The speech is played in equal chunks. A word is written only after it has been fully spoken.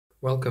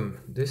Welcome.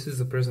 This is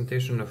a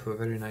presentation of a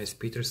very nice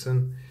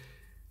Peterson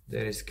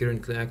that is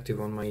currently active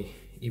on my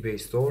eBay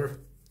store.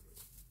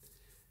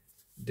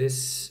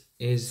 This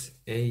is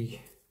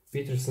a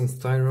Peterson's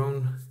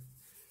Tyrone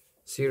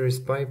series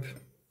pipe.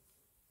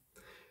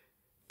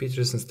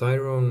 Peterson's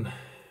Tyrone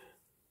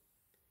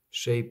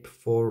shape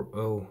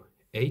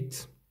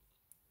 408.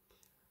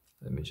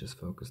 Let me just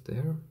focus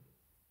there.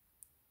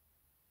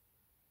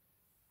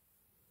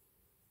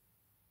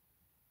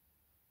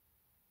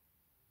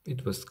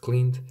 It was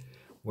cleaned,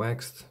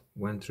 waxed,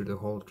 went through the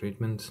whole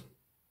treatment.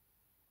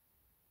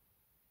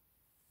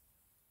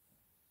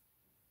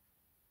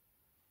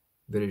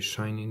 Very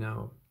shiny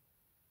now.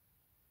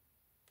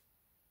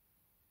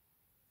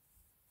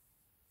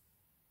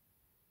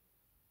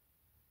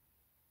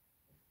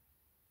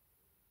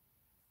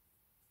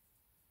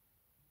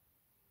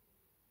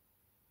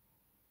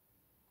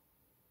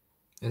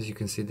 As you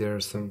can see, there are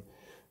some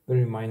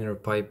very minor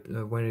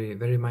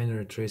very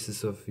minor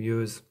traces of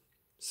use.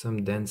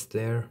 Some dents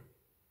there,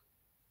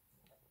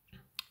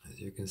 as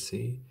you can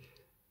see,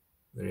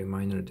 very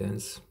minor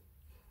dents.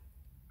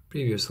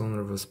 Previous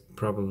owner was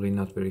probably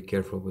not very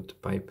careful with the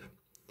pipe,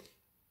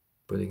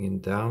 putting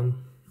it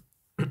down.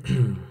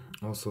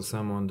 Also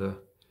some on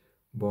the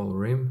ball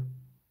rim,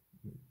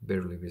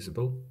 barely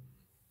visible.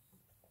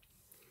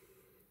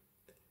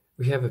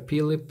 We have a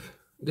P-lip.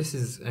 This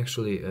is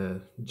actually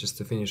just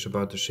a finish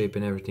about the shape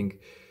and everything.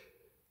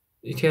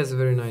 It has a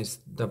very nice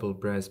double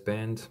brass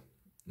band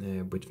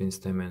between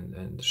stem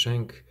and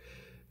shank,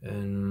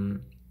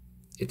 and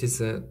it is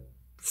a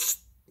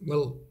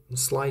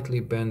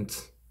slightly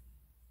bent,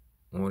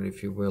 or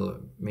if you will,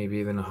 maybe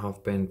even a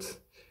half bent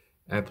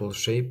apple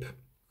shape.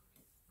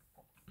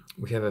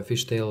 We have a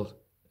fishtail,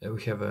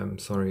 we have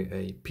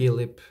a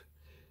P-lip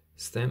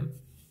stem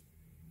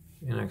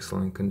in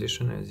excellent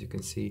condition. As you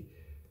can see,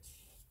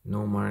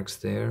 no marks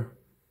there,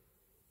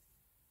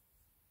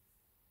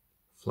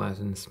 flat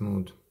and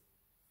smooth.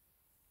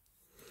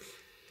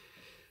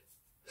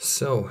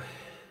 So,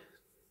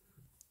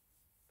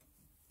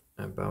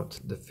 about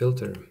the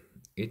filter,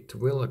 it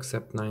will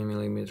accept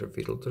 9mm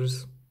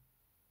filters.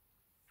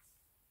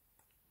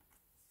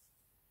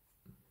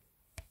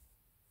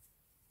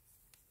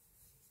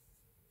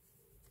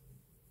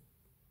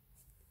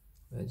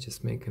 Let's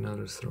just make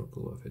another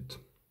circle of it.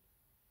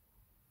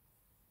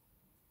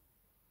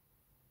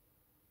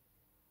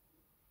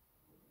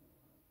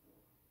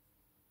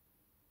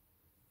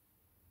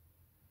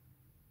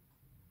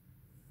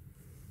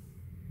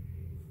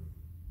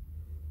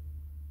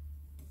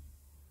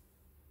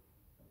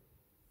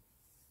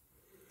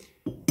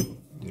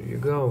 There you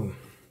go.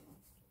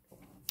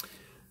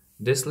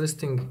 This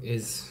listing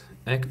is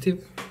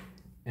active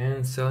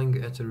and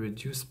selling at a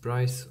reduced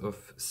price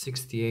of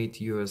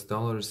 $68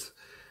 US,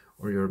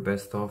 or your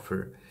best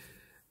offer.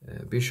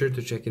 Be sure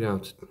to check it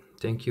out.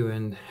 Thank you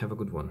and have a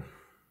good one.